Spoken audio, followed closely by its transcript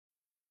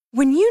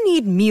When you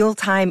need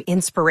mealtime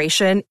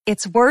inspiration,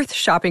 it's worth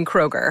shopping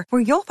Kroger,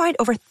 where you'll find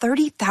over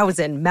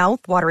 30,000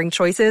 mouth-watering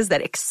choices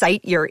that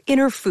excite your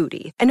inner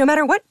foodie. And no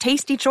matter what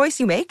tasty choice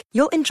you make,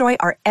 you'll enjoy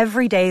our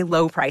everyday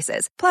low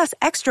prices, plus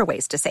extra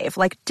ways to save,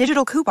 like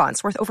digital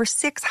coupons worth over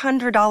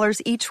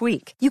 $600 each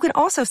week. You can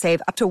also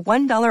save up to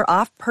 $1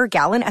 off per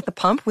gallon at the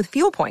pump with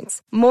fuel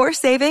points. More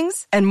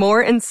savings and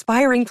more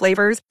inspiring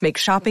flavors make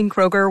shopping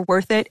Kroger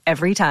worth it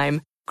every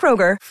time.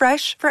 Kroger,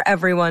 fresh for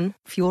everyone.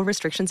 Fuel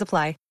restrictions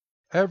apply.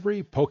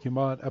 Every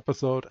Pokemon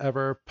Episode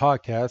Ever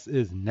podcast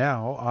is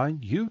now on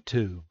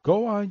YouTube.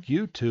 Go on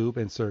YouTube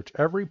and search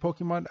Every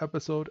Pokemon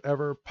Episode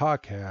Ever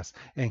podcast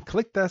and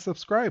click that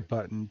subscribe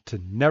button to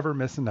never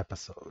miss an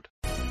episode.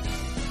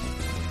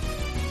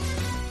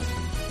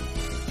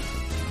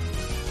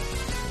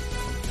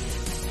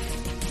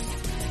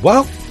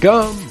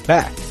 Welcome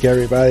back,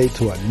 everybody,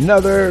 to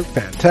another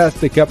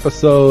fantastic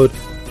episode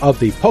of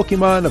the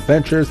Pokemon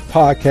Adventures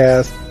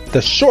podcast,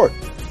 the short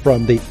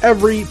from the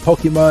Every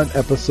Pokemon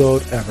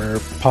Episode Ever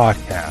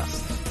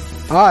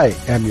podcast. I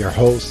am your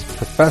host,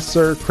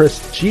 Professor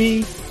Chris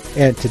G,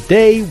 and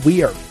today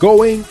we are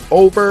going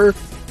over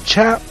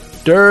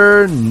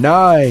Chapter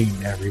 9,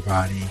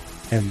 everybody.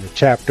 And the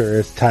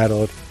chapter is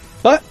titled,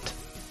 But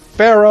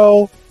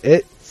Pharaoh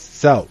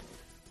Itself.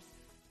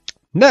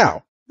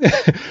 Now,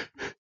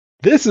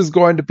 this is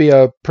going to be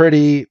a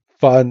pretty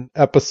fun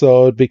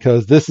episode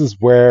because this is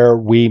where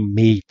we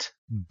meet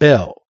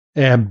Bill.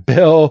 And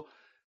Bill,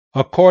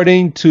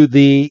 according to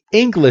the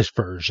English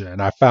version,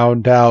 I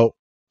found out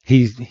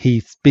he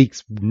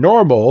speaks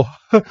normal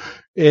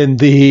in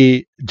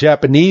the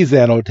Japanese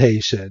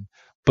annotation,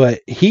 but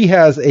he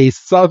has a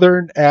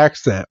southern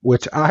accent,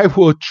 which I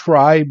will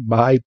try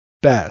my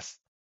best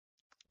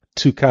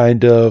to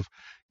kind of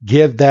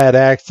give that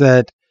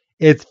accent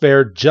its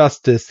fair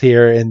justice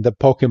here in the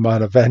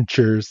Pokemon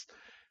Adventures.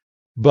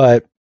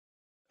 But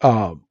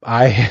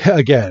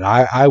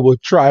I will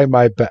try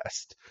my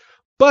best.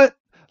 But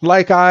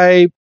like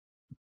I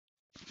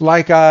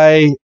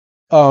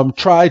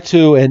try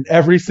to in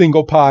every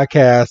single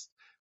podcast,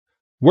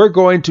 we're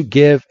going to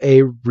give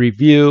a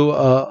review.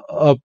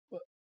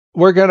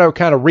 We're going to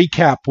kind of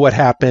recap what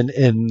happened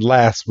in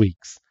last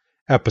week's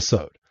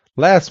episode.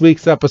 Last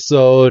week's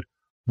episode,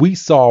 we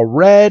saw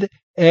Red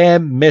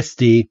and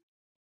Misty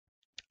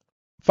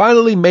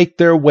finally make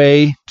their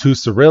way to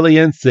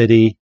Cerulean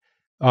City.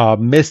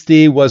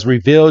 Misty was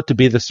revealed to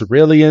be the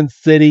Cerulean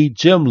City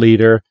gym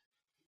leader.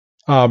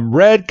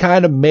 Red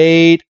kind of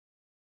made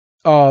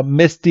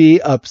Misty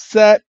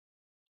upset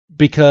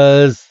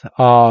because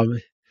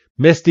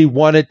Misty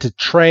wanted to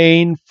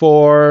train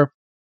for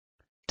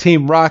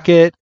Team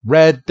Rocket.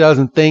 Red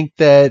doesn't think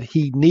that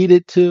he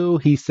needed to.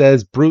 He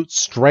says brute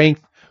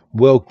strength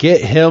will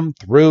get him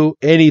through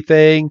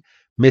anything.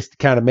 Misty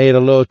kind of made a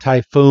little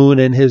typhoon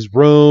in his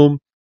room,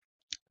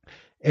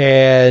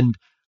 and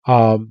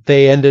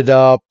they ended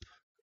up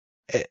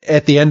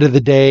at the end of the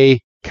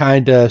day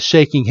kind of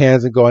shaking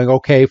hands and going,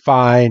 okay,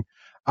 fine,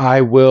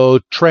 I will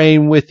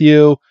train with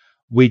you.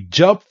 We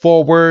jump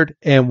forward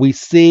and we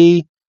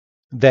see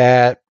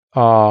that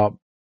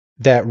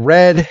that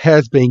Red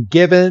has been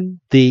given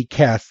the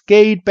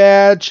Cascade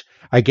badge.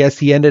 I guess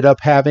he ended up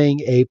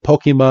having a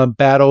Pokemon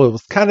battle. It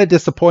was kind of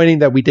disappointing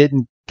that we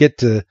didn't get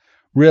to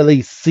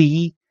really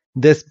see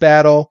this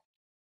battle.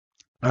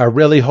 I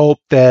really hope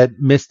that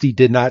Misty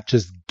did not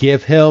just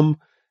give him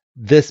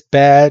this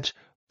badge,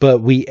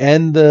 but we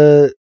end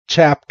the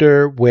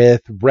chapter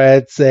with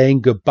Red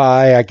saying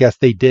goodbye. I guess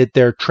they did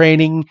their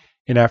training,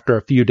 and after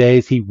a few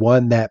days, he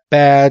won that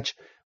badge.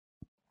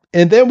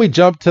 And then we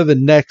jump to the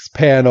next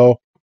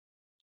panel,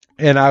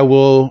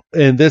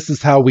 and this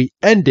is how we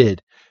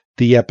ended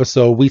the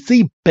episode. We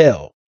see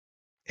Bill,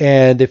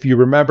 and if you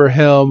remember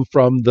him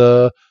from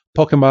the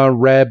Pokemon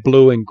Red,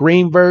 Blue, and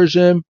Green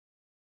version,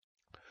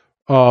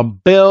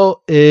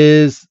 Bill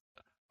is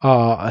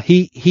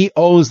he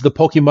owns the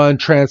Pokemon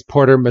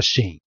Transporter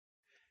machine.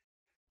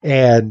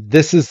 And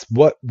this is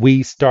what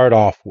we start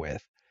off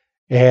with.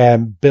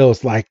 And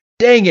Bill's like,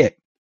 dang it,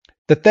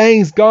 the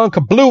thing's gone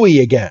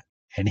kablooey again.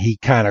 And he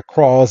kind of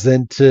crawls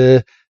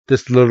into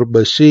this little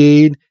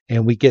machine,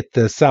 and we get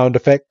the sound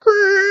effect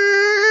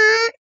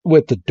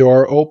with the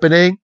door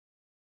opening.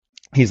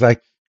 He's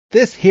like,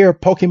 this here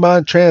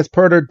Pokemon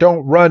Transporter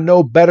don't run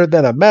no better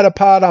than a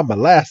Metapod on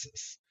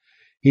molasses.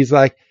 He's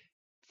like,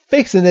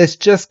 fixing this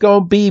just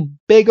gonna be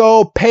big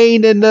old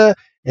pain in the...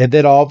 And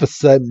then all of a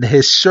sudden,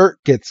 his shirt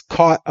gets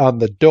caught on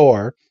the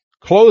door,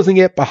 closing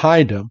it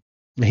behind him.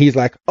 And he's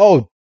like,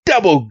 oh,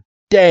 double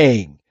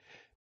dang.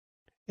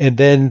 And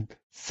then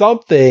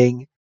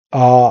something,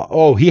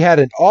 he had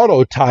an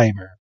auto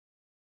timer.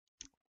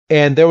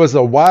 And there was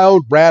a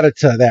wild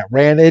Rattata that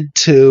ran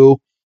into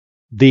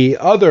the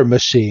other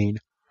machine.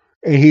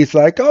 And he's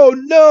like, oh,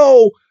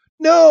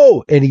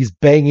 no. And he's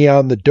banging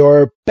on the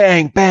door.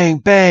 Bang, bang,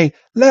 bang.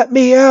 Let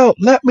me out.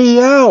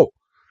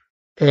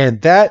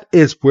 And that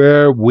is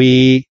where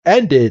we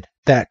ended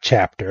that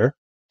chapter.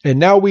 And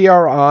now we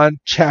are on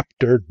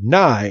chapter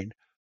 9,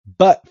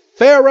 But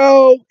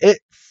Pharaoh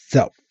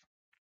Itself.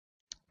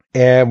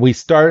 And we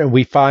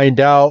find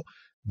out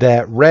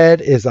that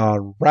Red is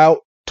on Route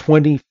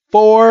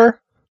 24.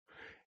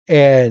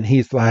 And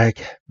he's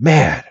like,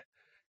 man,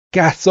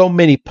 got so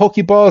many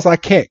Pokeballs, I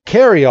can't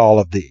carry all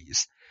of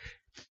these.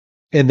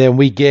 And then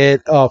we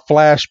get a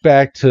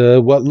flashback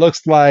to what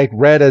looks like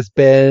Red has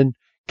been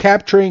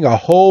capturing a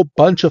whole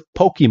bunch of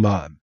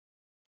Pokemon.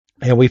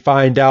 And we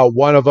find out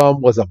one of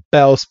them was a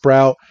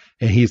Bellsprout.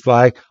 And he's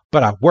like,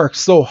 but I worked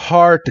so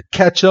hard to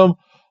catch them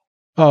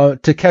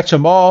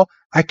all.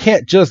 I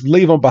can't just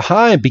leave them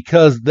behind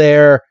because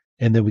they're,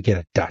 and then we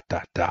get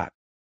a ...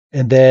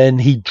 And then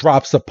he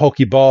drops a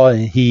Pokeball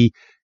and he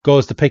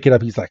goes to pick it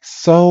up. He's like,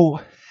 so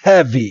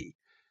heavy.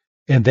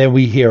 And then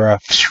we hear a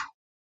phew,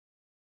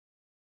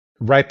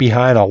 right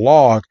behind a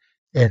log.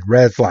 And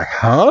Red's like,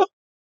 huh?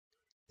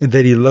 And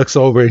then he looks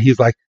over and he's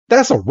like,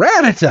 that's a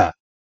Rattata,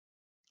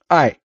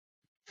 I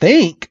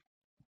think.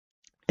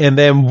 And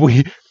then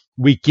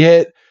we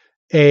get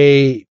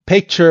a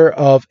picture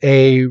of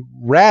a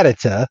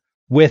Rattata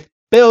with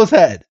Bill's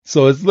head.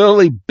 So it's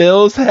literally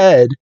Bill's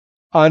head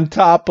on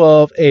top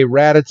of a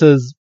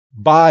Rattata's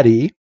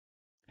body.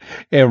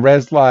 And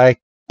Red's like,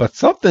 but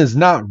something's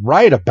not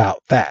right about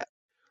that.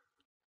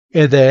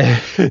 And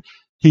then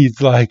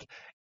he's like,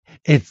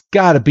 it's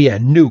got to be a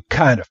new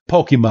kind of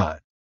Pokemon.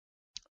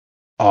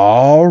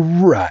 All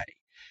right.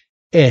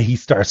 And he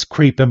starts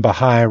creeping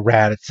behind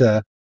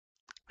Rattata.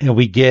 And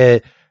we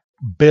get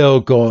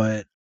Bill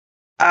going,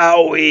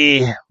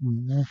 owie.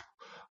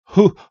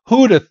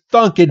 Who'd have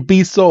thunk it'd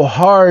be so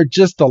hard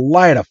just to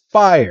light a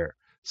fire?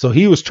 So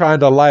he was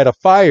trying to light a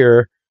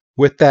fire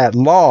with that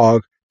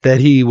log that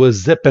he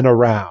was zipping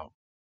around.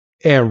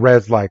 And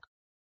Red's like,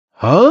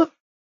 huh?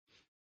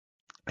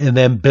 And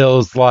then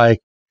Bill's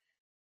like,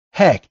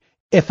 heck,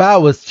 if I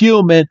was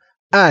human,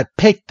 I'd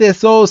pick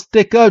this old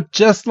stick up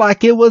just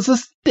like it was a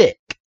stick.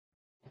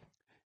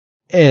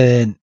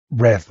 And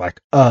Red's like,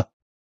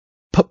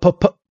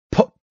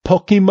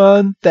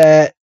 Pokemon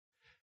that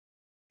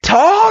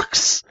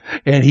talks?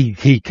 And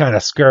he kind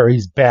of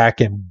scurries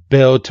back and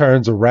Bill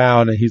turns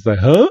around and he's like,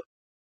 huh?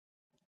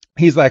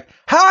 He's like,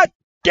 hot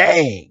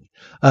dang,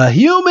 a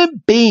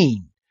human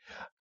being.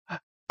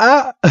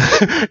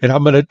 And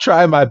I'm going to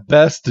try my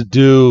best to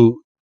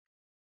do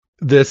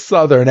this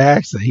southern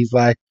accent. He's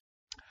like,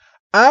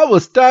 I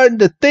was starting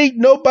to think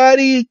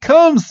nobody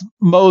comes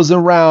mosing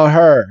around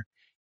her.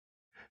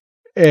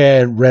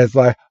 And Red's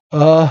like,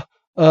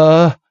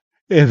 and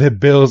then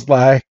Bill's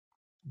like,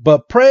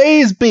 but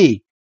praise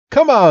be.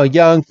 Come on,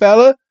 young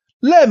fella,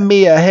 lend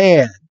me a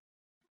hand.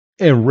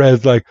 And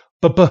Red's like,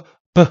 but.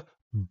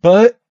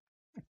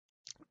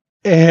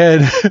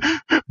 And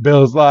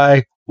Bill's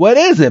like, what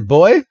is it,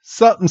 boy?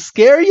 Something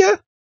scare you?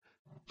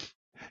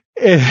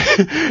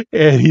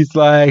 And he's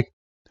like,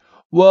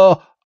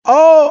 well,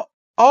 all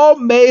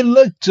may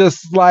look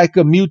just like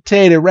a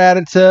mutated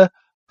Rattata,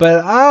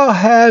 but I'll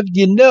have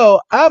you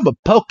know I'm a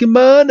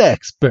Pokemon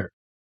expert.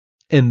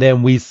 And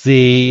then we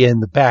see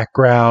in the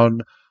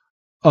background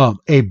a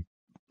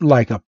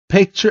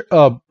picture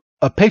of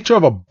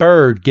a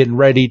bird getting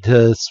ready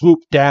to swoop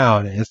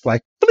down, and it's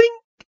like blink.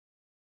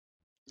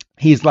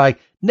 He's like,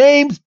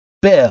 name's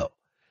Bill,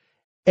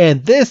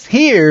 and this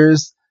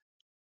here's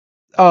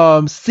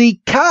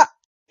see cot.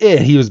 And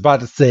he was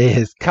about to say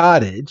his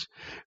cottage,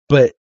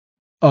 but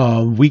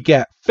we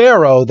got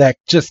Pharaoh that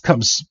just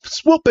comes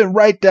swooping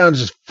right down,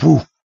 just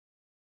whoosh.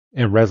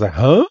 And Red's like,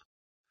 huh?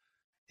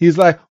 He's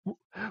like,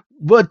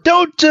 well,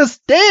 don't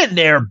just stand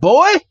there,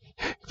 boy.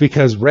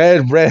 Because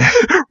Red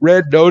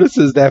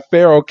notices that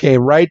Pharaoh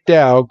came right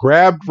down,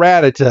 grabbed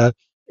Rattata,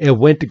 and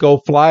went to go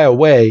fly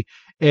away.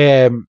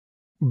 And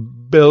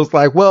Bill's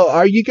like, well,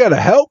 are you going to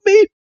help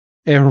me?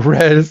 And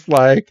Red is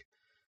like,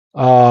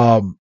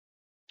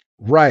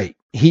 right.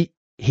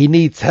 He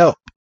needs help.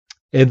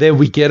 And then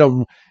we get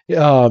him,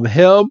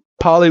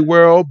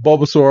 Poliwhirl,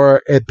 Bulbasaur,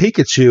 and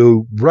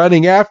Pikachu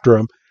running after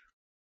him.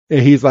 And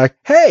he's like,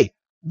 hey,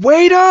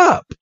 wait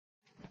up.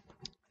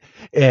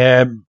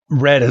 And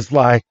Red is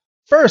like,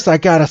 first I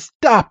gotta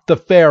stop the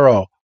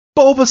Pharaoh.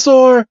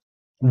 Bulbasaur,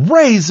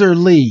 Razor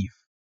Leaf.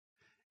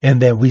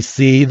 And then we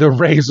see the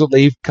Razor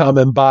Leaf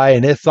coming by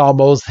and it's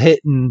almost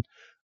hitting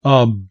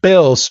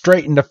Bill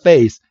straight in the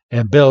face.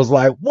 And Bill's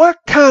like, what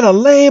kind of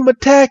lame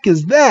attack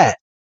is that?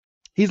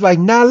 He's like,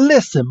 now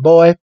listen,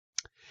 boy.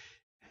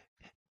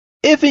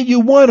 If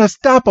you want to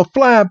stop a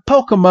flying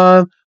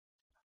Pokemon,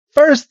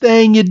 first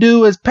thing you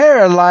do is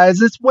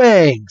paralyze its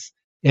wings.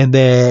 And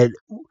then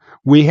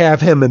we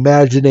have him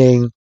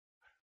imagining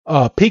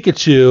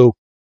Pikachu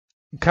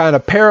kind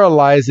of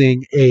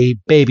paralyzing a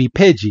baby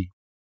Pidgey.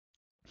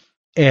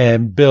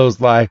 And Bill's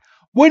like,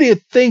 what do you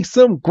think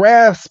some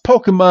grass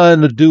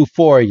Pokemon will do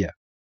for you?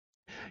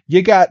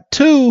 You got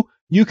two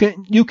you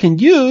can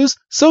use,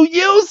 so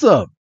use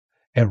them.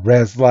 And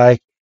Red's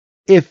like,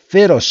 if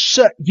it'll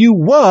shut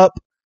you up,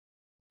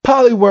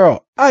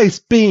 Poliwhirl, Ice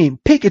Beam,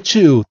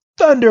 Pikachu,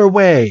 Thunder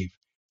Wave.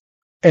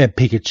 And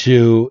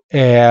Pikachu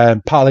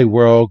and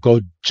Poliwhirl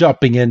go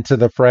jumping into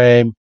the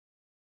frame.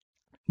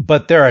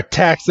 But their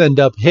attacks end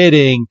up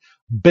hitting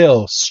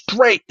Bill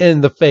straight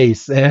in the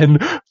face.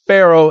 And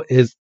Pharaoh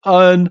is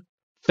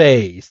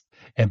unfazed.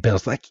 And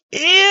Bill's like,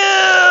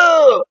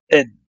 ew!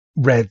 And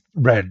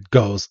Red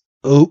goes,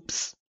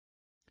 oops.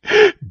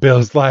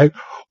 Bill's like,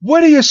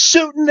 what are you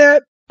shooting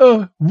at?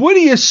 What are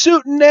you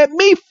shooting at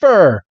me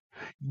for?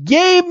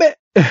 Game.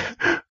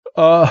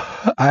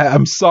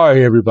 I'm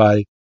sorry,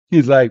 everybody.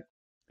 He's like,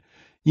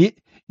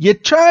 you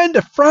trying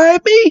to fry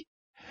me?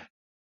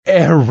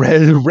 And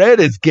Red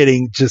is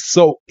getting just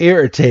so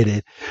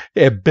irritated.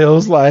 And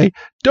Bill's like,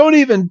 don't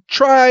even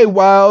try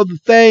while the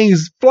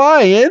thing's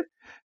flying.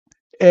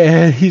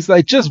 And he's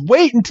like, just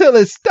wait until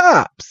it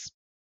stops.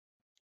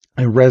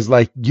 And Red's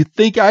like, you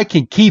think I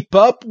can keep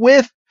up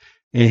with?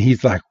 And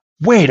he's like,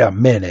 wait a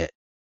minute.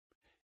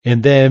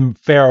 And then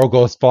Pharaoh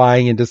goes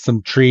flying into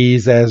some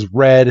trees as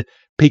Red,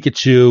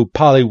 Pikachu,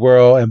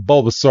 Poliwhirl, and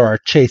Bulbasaur are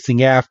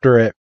chasing after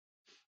it.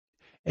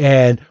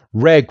 And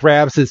Red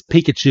grabs his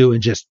Pikachu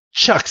and just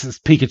chucks his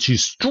Pikachu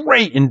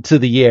straight into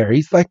the air.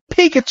 He's like,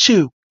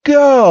 Pikachu,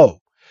 go!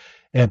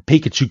 And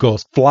Pikachu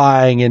goes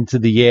flying into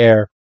the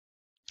air.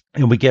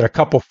 And we get a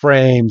couple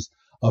frames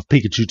of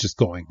Pikachu just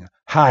going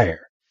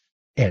higher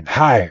and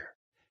higher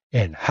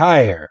and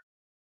higher.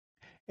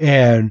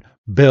 And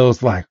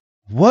Bill's like,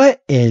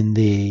 what in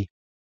the...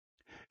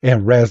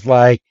 And Red's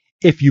like,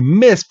 if you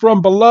miss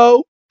from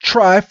below,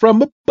 try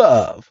from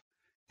above.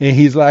 And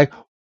he's like,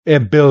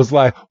 and Bill's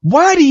like,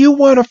 why do you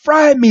want to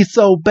fry me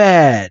so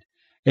bad?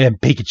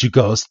 And Pikachu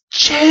goes,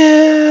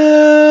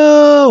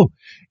 chill.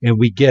 And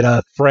we get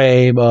a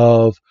frame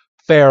of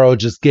Pharaoh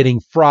just getting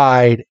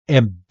fried.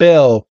 And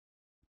Bill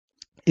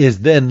is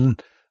then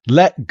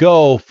let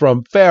go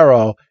from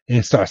Pharaoh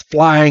and starts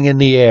flying in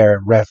the air.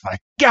 And Red's like,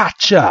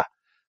 gotcha.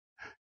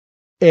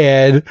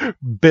 And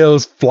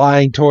Bill's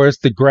flying towards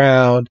the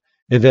ground.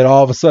 And then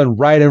all of a sudden,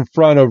 right in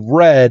front of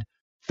Red,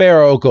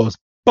 Pharaoh goes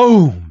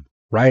boom,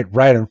 right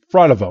in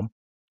front of him.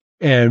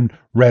 And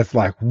Red's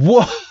like,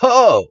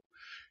 whoa.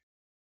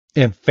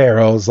 And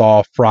Pharaoh's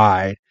all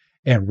fried.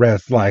 And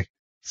Red's like,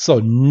 so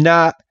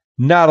not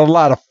a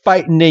lot of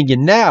fighting in you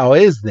now,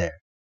 is there?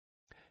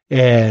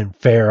 And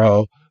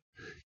Pharaoh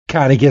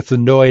kind of gets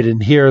annoyed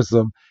and hears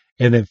him.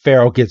 And then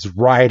Pharaoh gets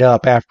right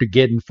up after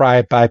getting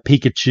fried by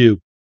Pikachu.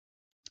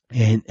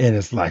 And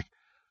it's like,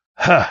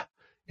 huh.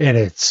 And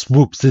it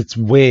swoops its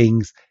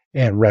wings.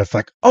 And Red's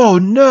like, oh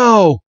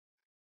no.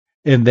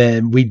 And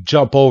then we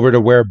jump over to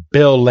where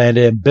Bill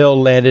landed. And Bill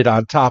landed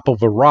on top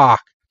of a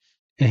rock.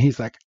 And he's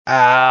like,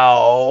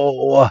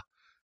 ow.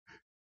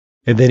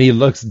 And then he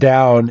looks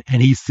down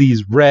and he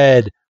sees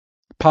Red,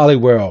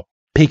 Poliwhirl,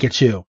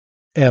 Pikachu,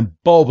 and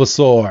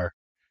Bulbasaur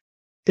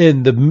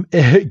in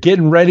the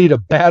getting ready to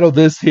battle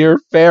this here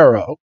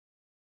Pharaoh.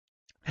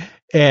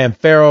 And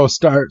Pharaoh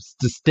starts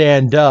to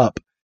stand up.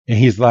 And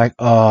he's like,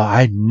 oh,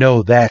 I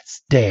know that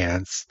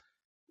stance.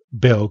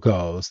 Bill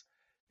goes.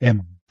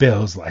 And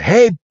Bill's like,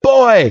 hey,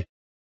 boy,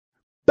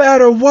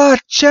 better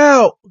watch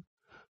out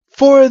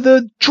for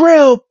the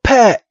drill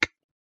peck.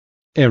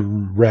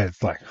 And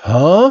Red's like,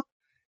 huh?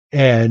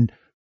 And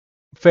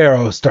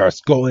Pharaoh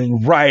starts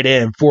going right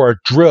in for a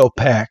drill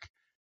peck.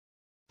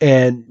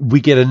 And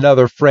we get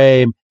another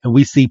frame and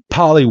we see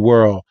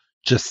Poliwhirl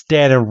just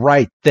standing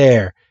right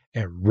there.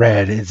 And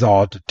Red is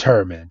all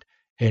determined.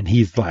 And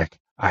he's like,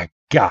 I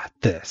got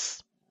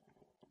this.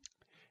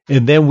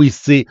 And then we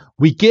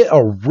get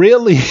a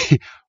really,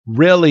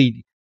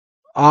 really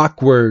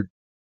awkward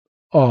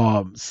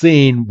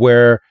scene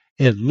where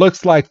it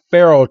looks like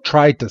Pharaoh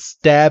tried to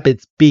stab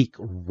its beak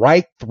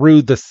right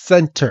through the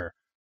center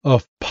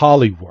of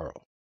Poliwhirl.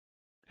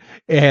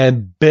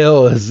 And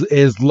Bill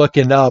is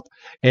looking up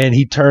and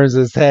he turns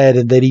his head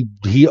and then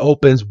he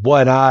opens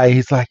one eye.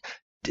 He's like,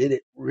 did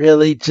it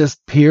really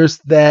just pierce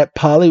that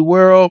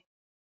Poliwhirl?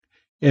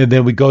 And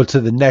then we go to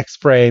the next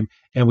frame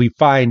and we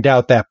find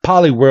out that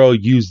Poliwhirl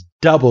used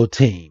double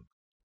team.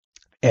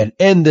 And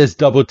in this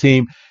double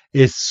team,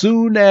 as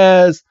soon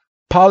as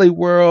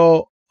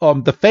Poliwhirl,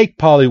 the fake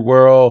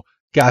Poliwhirl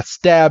got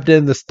stabbed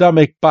in the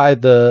stomach by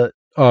the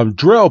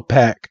drill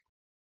peck,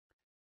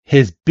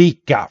 his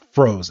beak got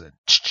frozen.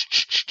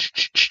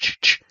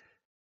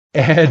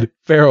 And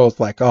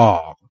Pharaoh's like,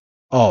 oh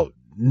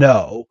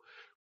no.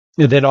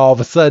 And then all of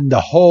a sudden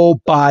the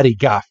whole body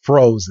got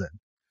frozen.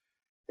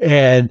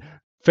 And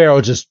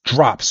Pharaoh just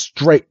drops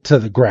straight to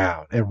the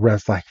ground. And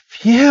Red's like,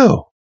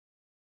 phew.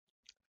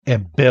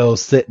 And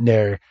Bill's sitting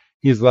there.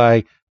 He's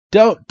like,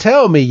 don't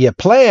tell me you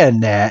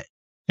planned that.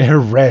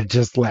 And Red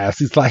just laughs.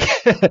 He's like,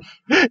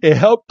 it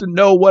helped to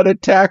know what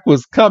attack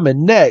was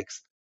coming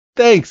next.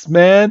 Thanks,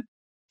 man.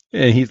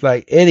 And he's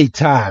like,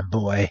 anytime,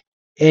 boy.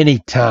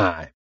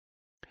 Anytime.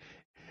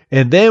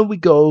 And then we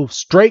go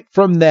straight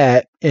from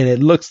that. And it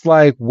looks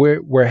like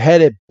we're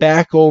headed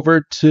back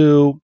over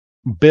to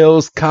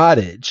Bill's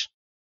cottage.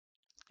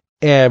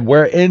 And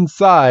we're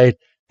inside.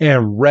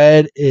 And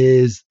Red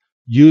is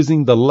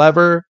using the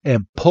lever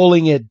and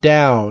pulling it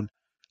down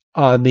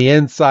on the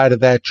inside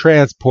of that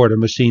transporter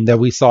machine that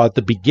we saw at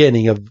the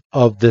beginning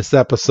of this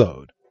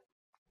episode.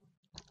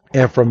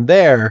 And from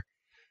there,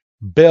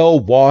 Bill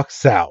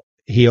walks out.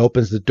 He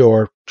opens the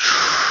door.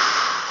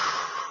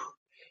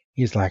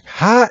 He's like,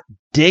 hot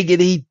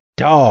diggity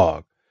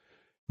dog.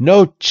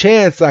 No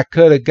chance I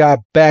could have got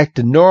back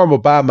to normal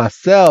by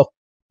myself.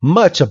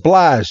 Much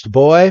obliged,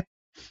 boy.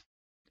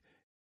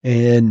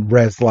 And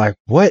Red's like,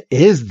 what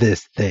is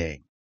this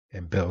thing?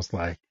 And Bill's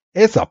like,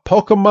 it's a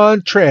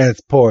Pokemon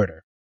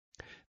transporter.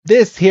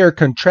 This here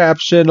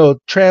contraption will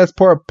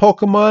transport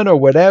Pokemon or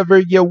whatever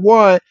you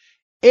want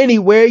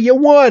anywhere you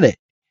want it.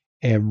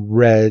 And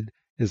Red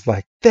is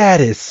like,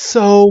 that is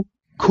so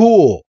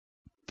cool.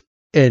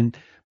 And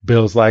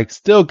Bill's like,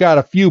 still got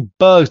a few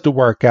bugs to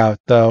work out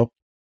though.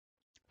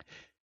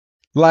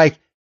 Like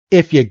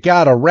if you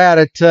got a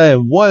Rattata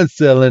in one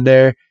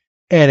cylinder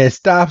and it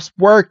stops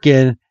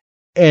working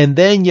and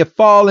then you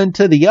fall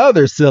into the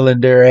other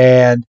cylinder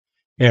and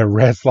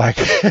Red's like,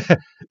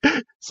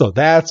 so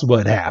that's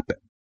what happened.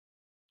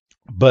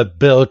 But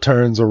Bill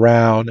turns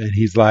around and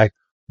he's like,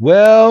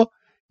 well,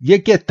 you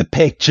get the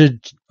picture.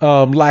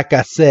 Like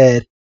I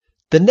said,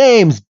 the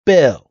name's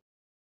Bill.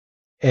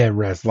 And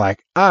Red's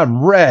like,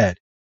 I'm Red,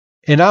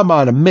 and I'm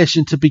on a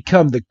mission to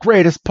become the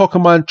greatest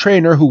Pokemon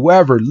trainer who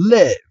ever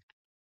lived.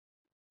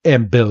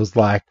 And Bill's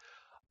like,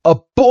 a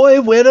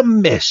boy with a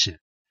mission.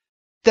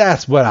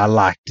 That's what I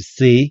like to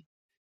see.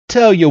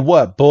 Tell you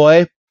what,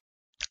 boy,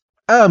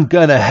 I'm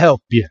gonna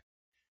help you.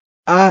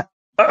 I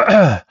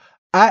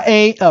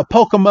ain't a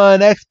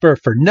Pokemon expert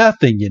for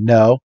nothing, you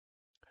know.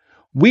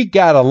 We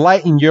gotta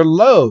lighten your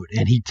load.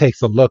 And he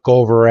takes a look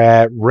over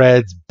at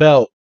Red's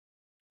belt.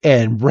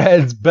 And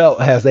Red's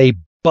belt has a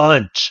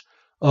bunch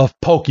of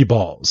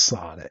Pokeballs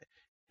on it.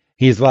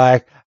 He's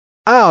like,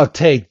 I'll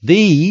take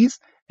these.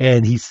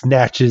 And he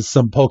snatches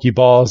some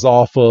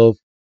Pokeballs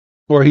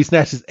he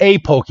snatches a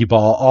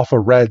Pokeball off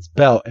of Red's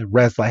belt. And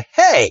Red's like,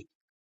 hey.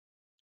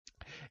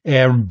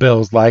 And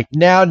Bill's like,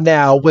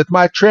 now, with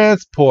my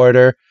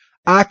transporter,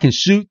 I can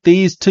shoot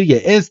these to you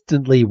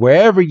instantly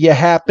wherever you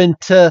happen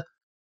to.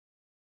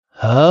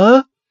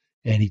 Huh?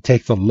 And he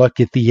takes a look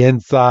at the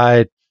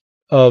inside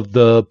of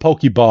the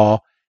Pokeball,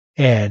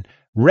 and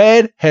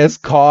Red has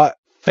caught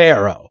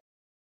Pharaoh.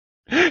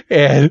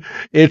 And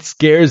it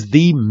scares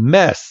the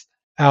mess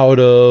out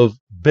of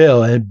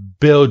Bill, and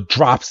Bill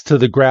drops to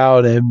the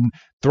ground and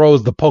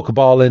throws the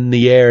Pokeball in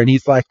the air, and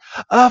he's like,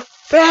 a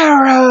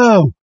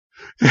Pharaoh!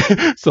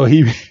 So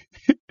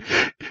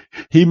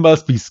he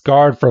must be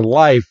scarred for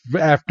life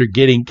after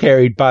getting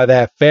carried by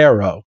that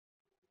Pharaoh.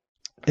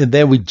 And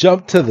then we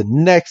jump to the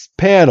next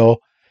panel,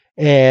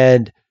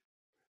 and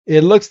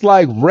it looks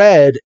like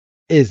Red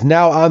is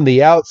now on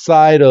the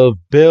outside of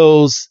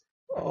Bill's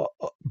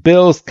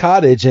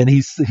cottage, and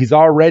he's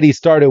already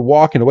started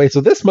walking away.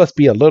 So this must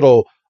be a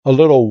little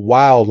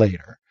while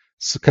later,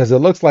 because it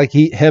looks like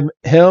him,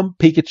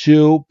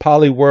 Pikachu,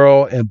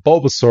 Poliwhirl, and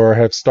Bulbasaur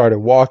have started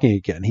walking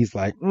again. He's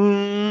like,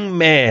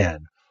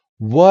 man,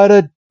 what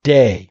a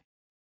day!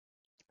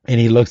 And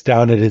he looks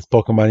down at his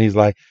Pokemon. He's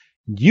like,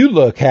 you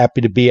look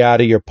happy to be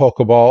out of your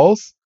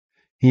Pokeballs.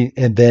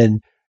 And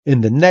then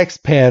in the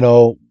next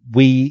panel,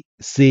 we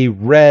see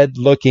Red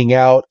looking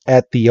out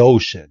at the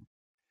ocean.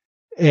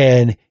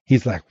 And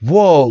he's like,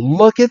 whoa,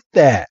 look at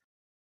that.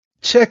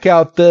 Check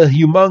out the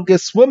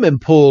humongous swimming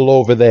pool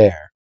over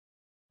there.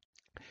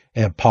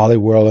 And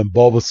Poliwhirl and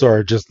Bulbasaur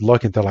are just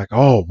looking. They're like,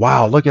 oh,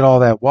 wow, look at all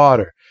that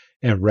water.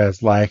 And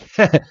Red's like,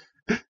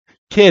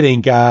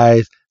 kidding,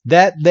 guys.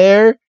 That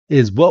there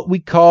is what we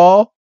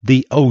call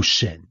the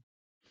ocean.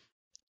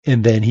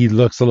 And then he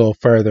looks a little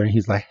further and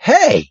he's like,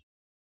 hey,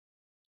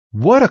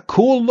 what a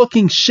cool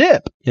looking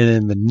ship. And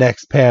in the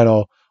next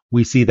panel,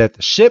 we see that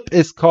the ship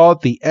is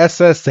called the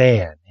SS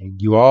Anne. And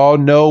you all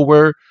know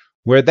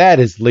where that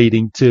is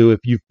leading to if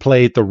you've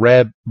played the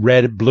red,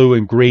 blue,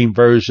 and green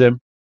version.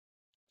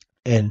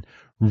 And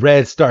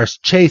Red starts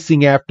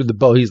chasing after the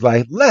boat. He's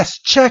like, let's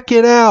check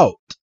it out.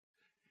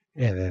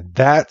 And then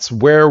that's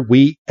where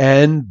we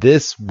end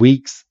this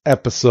week's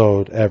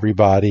episode,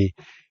 everybody.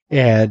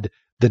 And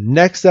the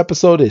next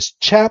episode is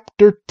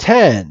Chapter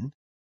 10,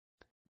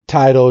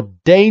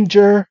 titled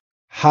Danger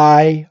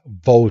High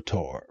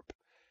Voltorb.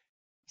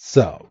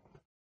 So,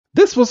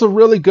 this was a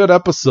really good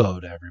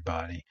episode,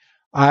 everybody.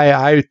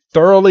 I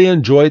thoroughly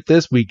enjoyed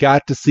this. We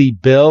got to see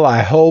Bill.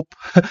 I hope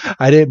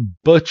I didn't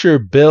butcher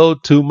Bill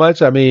too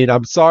much. I mean,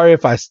 I'm sorry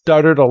if I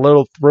stuttered a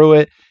little through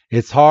it.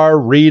 It's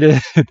hard reading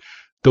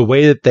the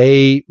way that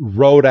they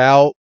wrote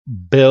out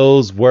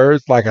Bill's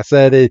words. Like I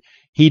said,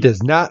 he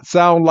does not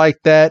sound like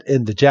that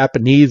in the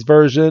Japanese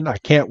version. I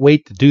can't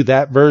wait to do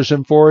that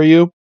version for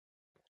you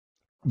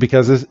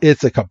because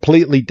it's a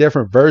completely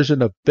different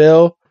version of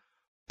Bill.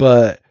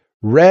 But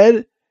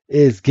Red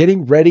is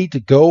getting ready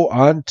to go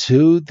on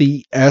to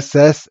the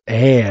SS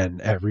Anne,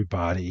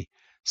 everybody.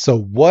 So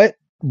what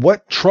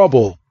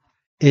trouble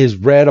is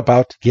Red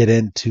about to get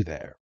into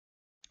there?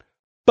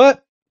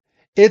 But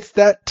it's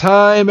that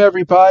time,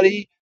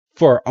 everybody,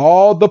 for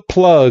all the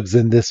plugs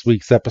in this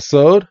week's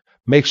episode.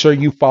 Make sure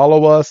you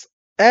follow us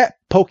at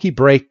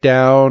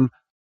PokeBreakdown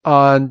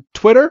on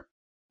Twitter.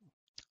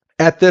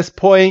 At this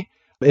point,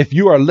 if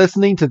you are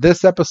listening to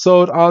this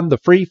episode on the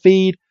free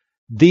feed,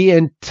 the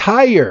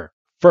entire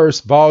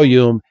first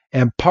volume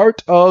and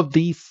part of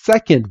the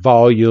second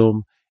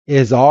volume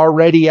is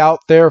already out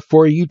there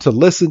for you to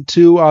listen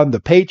to on the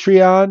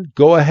Patreon.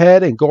 Go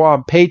ahead and go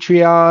on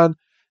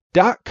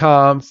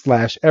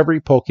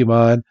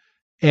patreon.com/everypokemon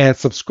and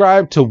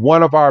subscribe to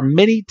one of our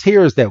many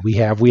tiers that we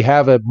have. We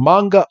have a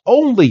manga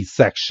only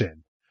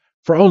section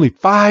for only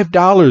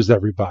 $5,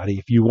 everybody.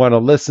 If you want to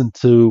listen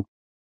to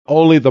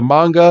only the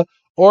manga,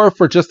 or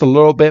for just a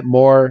little bit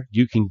more,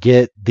 you can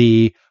get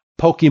the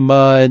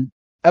Pokemon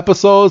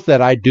episodes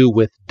that I do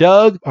with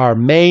Doug, our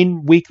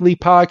main weekly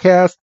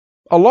podcast,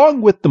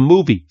 along with the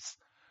movies.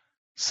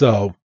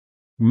 So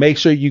make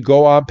sure you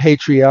go on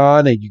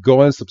Patreon and you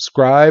go and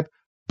subscribe.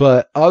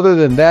 But other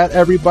than that,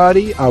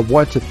 everybody, I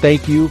want to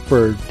thank you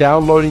for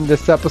downloading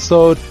this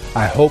episode.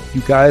 I hope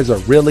you guys are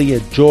really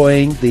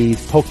enjoying these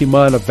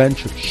Pokemon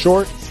Adventure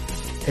shorts.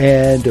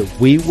 And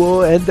we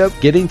will end up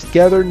getting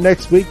together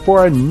next week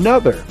for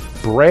another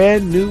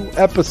brand new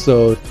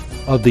episode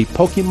of the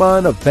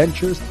Pokemon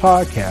Adventures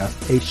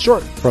podcast, a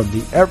short from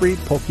the Every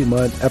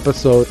Pokemon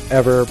Episode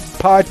Ever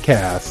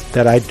podcast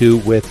that I do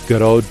with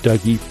good old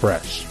Dougie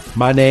Fresh.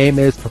 My name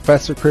is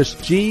Professor Chris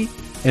G,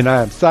 and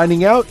I am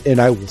signing out, and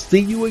I will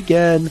see you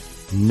again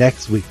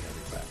next week,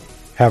 everybody.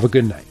 Have a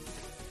good night.